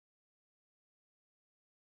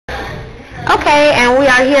Okay, and we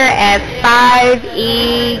are here at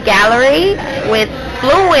 5E Gallery with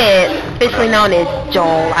Fluent, officially known as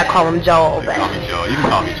Joel. I call him Joel. But call me Joel. You can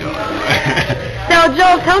call me Joel. So,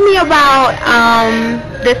 Joel, tell me about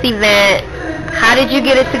this event. How did you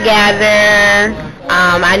get it together?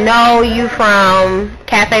 I know you from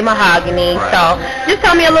Cafe Mahogany, right. So just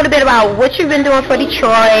tell me a little bit about what you've been doing for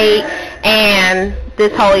Detroit and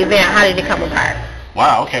this whole event. How did it come apart?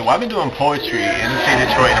 Wow, okay. Well, I've been doing poetry in the state of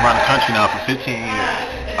Detroit and around the country now for 15 years.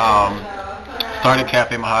 Started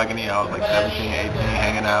Cafe Mahogany. I was like 17, 18,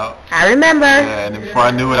 hanging out. I remember. Yeah, and then before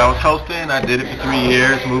I knew it, I was hosting. I did it for 3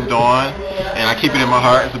 years, moved on, and I keep it in my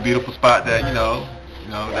heart. It's a beautiful spot that,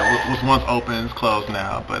 that was once open, it's closed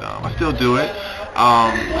now, but I still do it.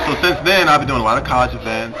 So since then, I've been doing a lot of college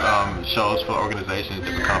events, shows for organizations,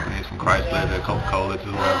 different companies, from Chrysler to Coca-Cola to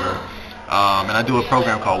whoever. And I do a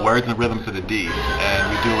program called Words and Rhythm to the D, and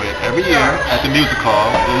we do it every year at the Music Hall.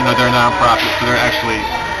 They're a nonprofit, so they're actually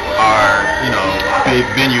our, big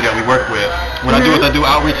venue that we work with. What I do is I do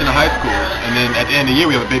outreach in the high schools, and then at the end of the year,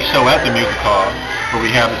 we have a big show at the Music Hall where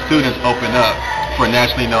we have the students open up for a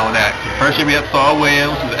nationally known act. The first year we had Saul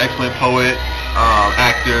Williams, who's an excellent poet,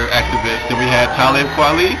 actor, activist. Then we had Talib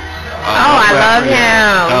Kweli. I love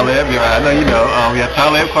him. Talib, I know you know. We had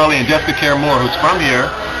Talib Kweli and Jessica Care Moore, who's from here,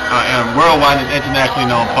 and worldwide and internationally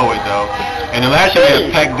known poet though. And then last year we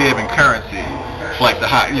had Peck Dib and Currency. Like the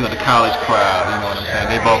hot, the college crowd, you know what I'm saying?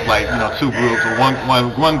 They both like, two groups, or one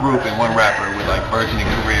group and one rapper with like burgeoning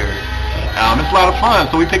careers. It's a lot of fun.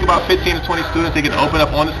 So we pick about 15 to 20 students. They can open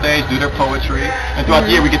up on the stage, do their poetry, and throughout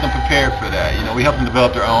the year we get them prepared for that. We help them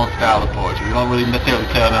develop their own style of poetry. We don't really necessarily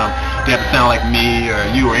tell them they have to sound like me or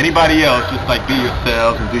you or anybody else. Just like be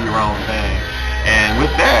yourselves and do your own thing. And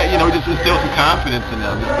with that, we just instill some confidence in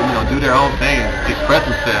them. Just, do their own thing, express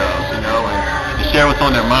themselves, and share what's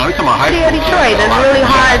on their mind. We're talking about high school. Detroit, it's really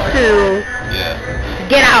hard to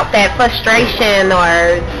get out that frustration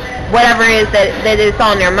or whatever it is that is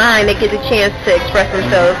on their mind. They get a chance to express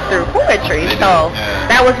themselves through poetry. So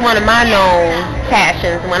that was one of my known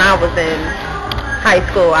passions when I was in high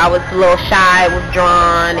school. I was a little shy,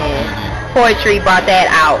 withdrawn, and poetry brought that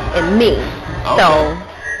out in me. Okay. So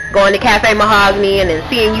going to Cafe Mahogany and then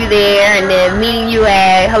seeing you there and then meeting you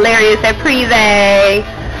at Hilarious at Privé,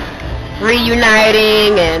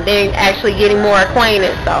 reuniting and then actually getting more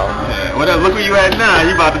acquainted. So well, look where you at now.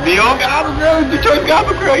 You about to be on Gospel Girl, Detroit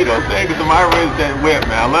Gospel Girl. You know what I'm saying? Because Myra is that whip,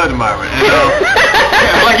 man. I love the Myra.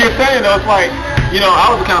 And like you're saying though, it's like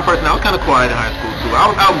I was the kind of person. I was kind of quiet in high school too.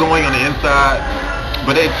 I was outgoing on the inside,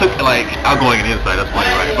 but it took outgoing on the inside. That's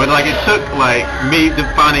funny, right? But it took me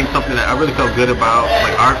defining something that I really felt good about,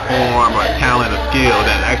 like art form or talent or skill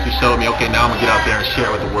that actually showed me, okay, now I'm gonna get out there and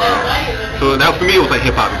share with the world. So that for me it was like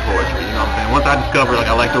hip hop and poetry. You know what I'm saying? Once I discovered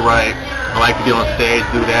I like to write, I like to get on stage,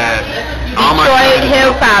 do that. Detroit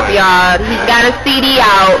hip hop, y'all. He's got a CD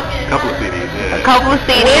out. A couple of CDs, yeah. A couple of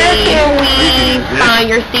CDs. Where can we find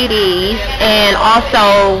your CDs? And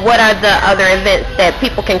also, what are the other events that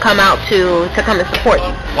people can come out to come and support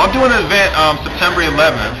you? Well, I'm doing an event September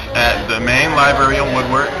 11th at the main library on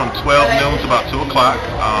Woodward from 12 noon to about 2 o'clock.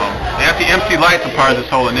 And actually, MC Light's a part of this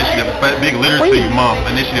whole initiative. It's a big literacy month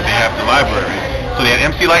initiative they have at the library. So they had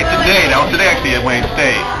MC Light today. That was today actually at Wayne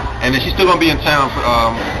State. And then she's still going to be in town for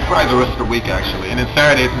probably the rest of the week, actually. And then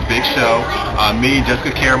Saturday, it's a big show. Me,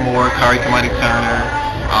 Jessica Care Moore, Kari Kamani Turner,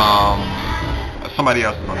 somebody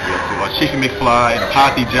else is on the bill too. Chiefy McFly and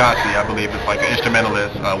Pati Jossi, I believe, is like an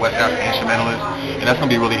instrumentalist, West African instrumentalist. And that's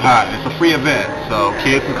going to be really hot. It's a free event, so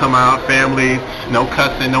kids can come out, families, no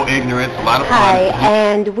cussing, no ignorance, a lot of fun. Hi,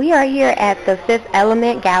 and we are here at the Fifth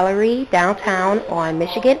Element Gallery downtown on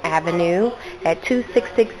Michigan Avenue at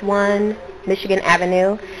 2661 Michigan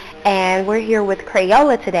Avenue. And we're here with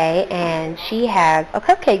Crayola today, and she has a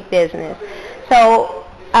cupcake business. So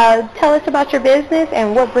tell us about your business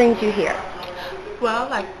and what brings you here. Well,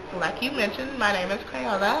 like you mentioned, my name is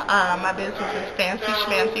Crayola. My business is Fancy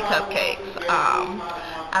Schmancy Cupcakes.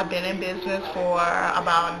 I've been in business for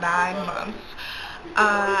about 9 months.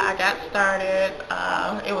 I got started,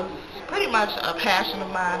 it was pretty much a passion of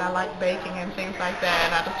mine. I like baking and things like that,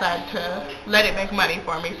 and I decided to let it make money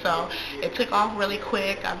for me. So it took off really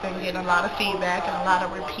quick. I've been getting a lot of feedback and a lot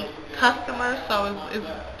of repeat customers, so it's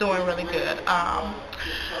doing really good.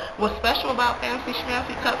 What's special about Fancy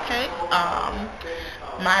Schmancy Cupcake?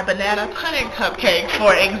 My banana pudding cupcake,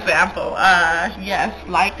 for example. Yes,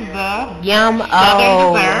 like the southern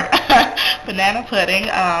dessert, banana pudding.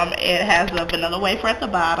 It has a vanilla wafer at the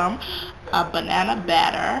bottom, a banana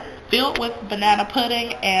batter, filled with banana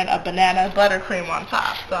pudding and a banana buttercream on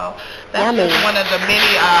top. So that's Yummy. just one of the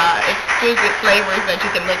many exquisite flavors that you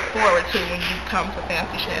can look forward to when you come to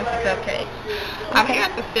Fancy Schmancy Cupcakes. I'm here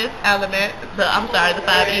at the Fifth Element, the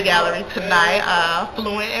 5E Gallery tonight.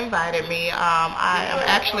 Fluent invited me. I am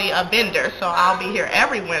actually a vendor, so I'll be here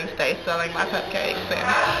every Wednesday selling my cupcakes. And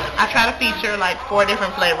I try to feature like 4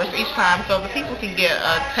 different flavors each time so the people can get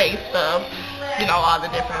a taste of, you know, all the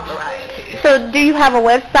different varieties. So do you have a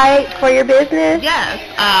website for your business? Yes,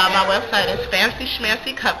 my website is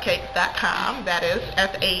fancyschmancycupcakes.com. That is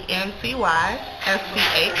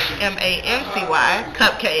FANCYSCHMANCY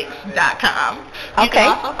cupcakes.com. You Okay.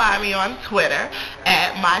 can also find me on Twitter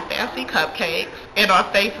at myfancycupcakes and on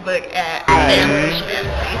Facebook at Fancy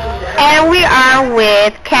Schmancy. And we are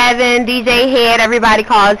with Kevin, DJ Head. Everybody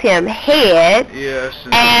calls him Head. Yes.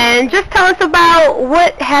 And just tell us about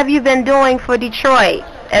what have you been doing for Detroit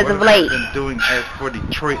as of late? What have I been doing as for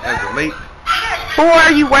Detroit as of late? Who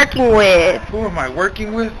are you working with? Who am I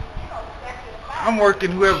working with? I'm working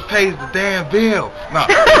whoever pays the damn bills. No.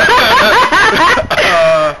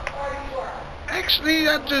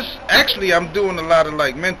 Actually, I'm doing a lot of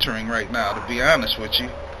like mentoring right now, to be honest with you.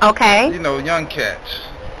 Okay. You know, young cats.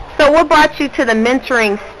 So what brought you to the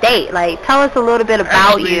mentoring state? Like, tell us a little bit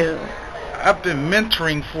about Actually, you. I've been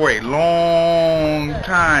mentoring for a long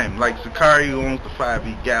time. Like Sicari, who owns the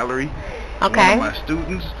 5E Gallery. Okay. One of my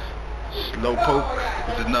students. Slowpoke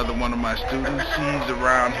is another one of my students. He's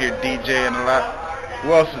around here DJing a lot.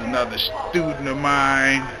 Who else is another student of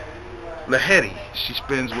mine? Lahedi. She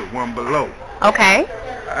spins with One Below. Okay.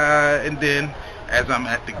 And then, as I'm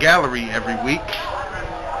at the gallery every week,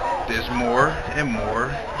 there's more and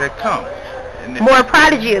more that come. And if More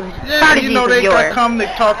prodigies. Yeah, Prodigies you know, of they yours. come,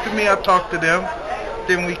 they talk to me, I talk to them.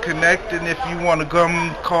 Then we connect, and if you want to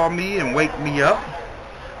come call me and wake me up,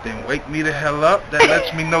 then wake me the hell up. That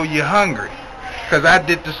lets me know you're hungry. Because I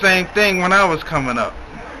did the same thing when I was coming up.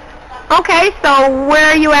 Okay, so where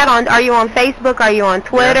are you at? Are you on Facebook? Are you on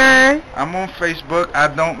Twitter? Yeah, I'm on Facebook. I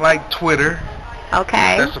don't like Twitter.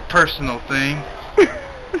 Okay. That's a personal thing.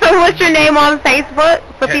 So what's your name on Facebook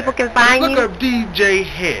so people can find Look you? up DJ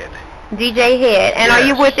Head. DJ Head. And are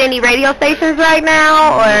you Yes. with any radio stations right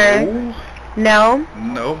now, or no?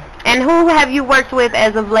 No. And who have you worked with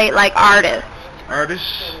as of late, like artists?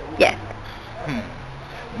 Artists? Yes.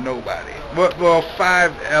 Nobody. Well,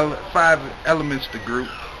 five elements the group.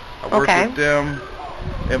 I worked Okay. with them.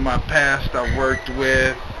 In my past, I worked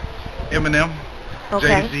with Eminem,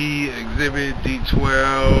 Okay. Jay-Z, Exhibit,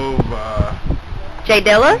 D12. Jay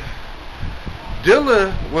Dilla?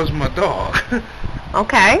 Dilla was my dog.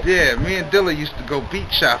 Okay. Yeah, me and Dilla used to go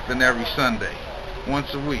beach shopping every Sunday,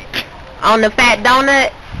 once a week. On the Fat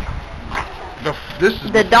Donut? This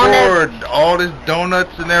is The before donuts? all this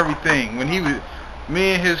donuts and everything. When me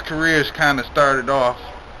and his careers kind of started off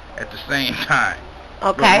at the same time.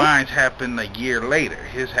 But Okay. mine's happened a year later.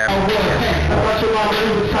 His happened a year later.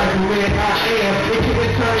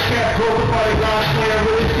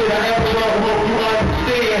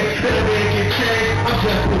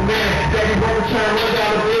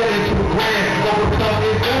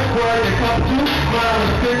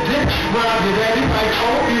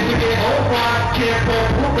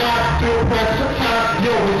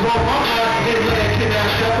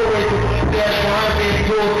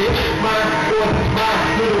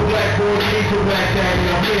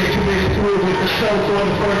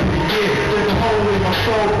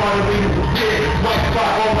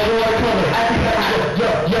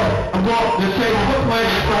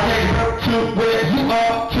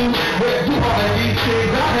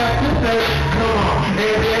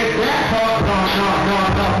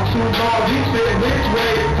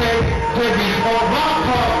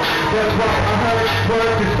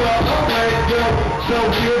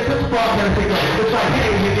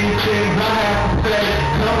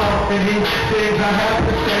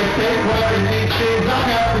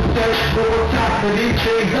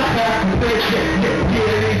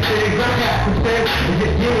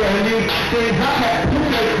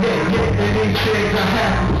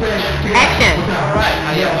 Action. Alright,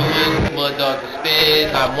 how y'all doing? Mud Dog the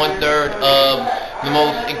Spin. I'm 1/3 of the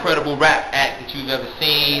most incredible rap act that you've ever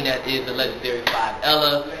seen. That is the legendary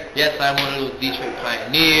 5Ella. Yes, I'm one of those Detroit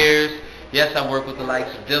pioneers. Yes, I work with the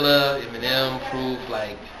likes of Dilla, Eminem, Proof,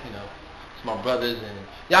 like, you know, it's my brothers, and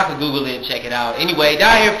y'all can Google it and check it out. Anyway,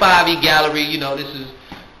 down here 5E Gallery, you know, this is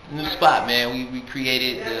a new spot, man. We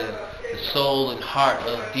created the soul and heart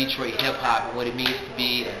of Detroit hip-hop and what it means to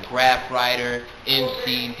be a graph writer,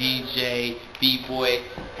 MC, DJ, B-boy.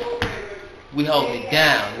 We holding it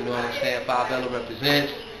down, you know what I'm saying? 5Ella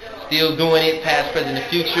represents. Still doing it, past, present, and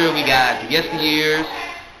future. We got the yesteryears,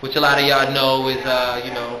 which a lot of y'all know is,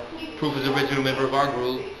 Proof is the original member of our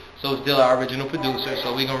group, so it's still our original producer.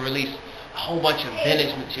 So we're gonna release a whole bunch of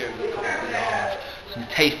vintage material, some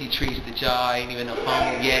tasty treats that y'all ain't even up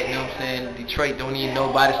home yet. You know what I'm saying? Detroit don't even know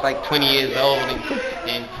about it. It's like 20 years old,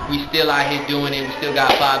 and we still out here doing it. We still got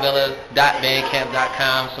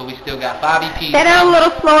 5ella.bandcamp.com, so we still got 5 EPs. Say that a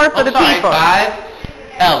little slower for the people.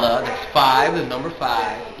 5ella, that's 5, the number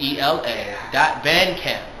 5,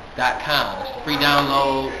 ELA.bandcamp.com. It's a free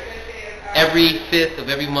download. Every 5th of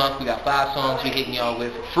every month, we got 5 songs we hitting y'all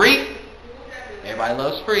with for free. Everybody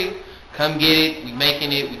loves free. Come get it. We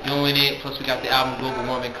making it. We doing it. Plus, we got the album Global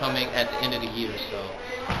Warming coming at the end of the year. So,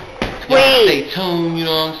 y'all stay tuned. You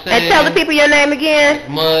know what I'm saying? And tell the people your name again.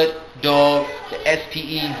 Mud Dog, the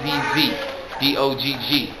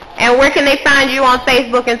SPEZZDOGG. And where can they find you on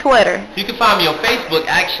Facebook and Twitter? You can find me on Facebook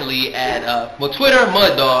actually at Twitter,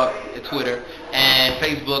 Mud Dog at Twitter, and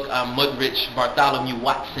Facebook Mudrich Bartholomew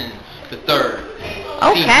Watson III.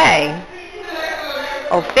 Okay.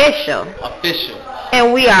 Official. Official.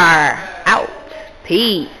 And we are out.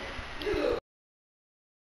 Peace.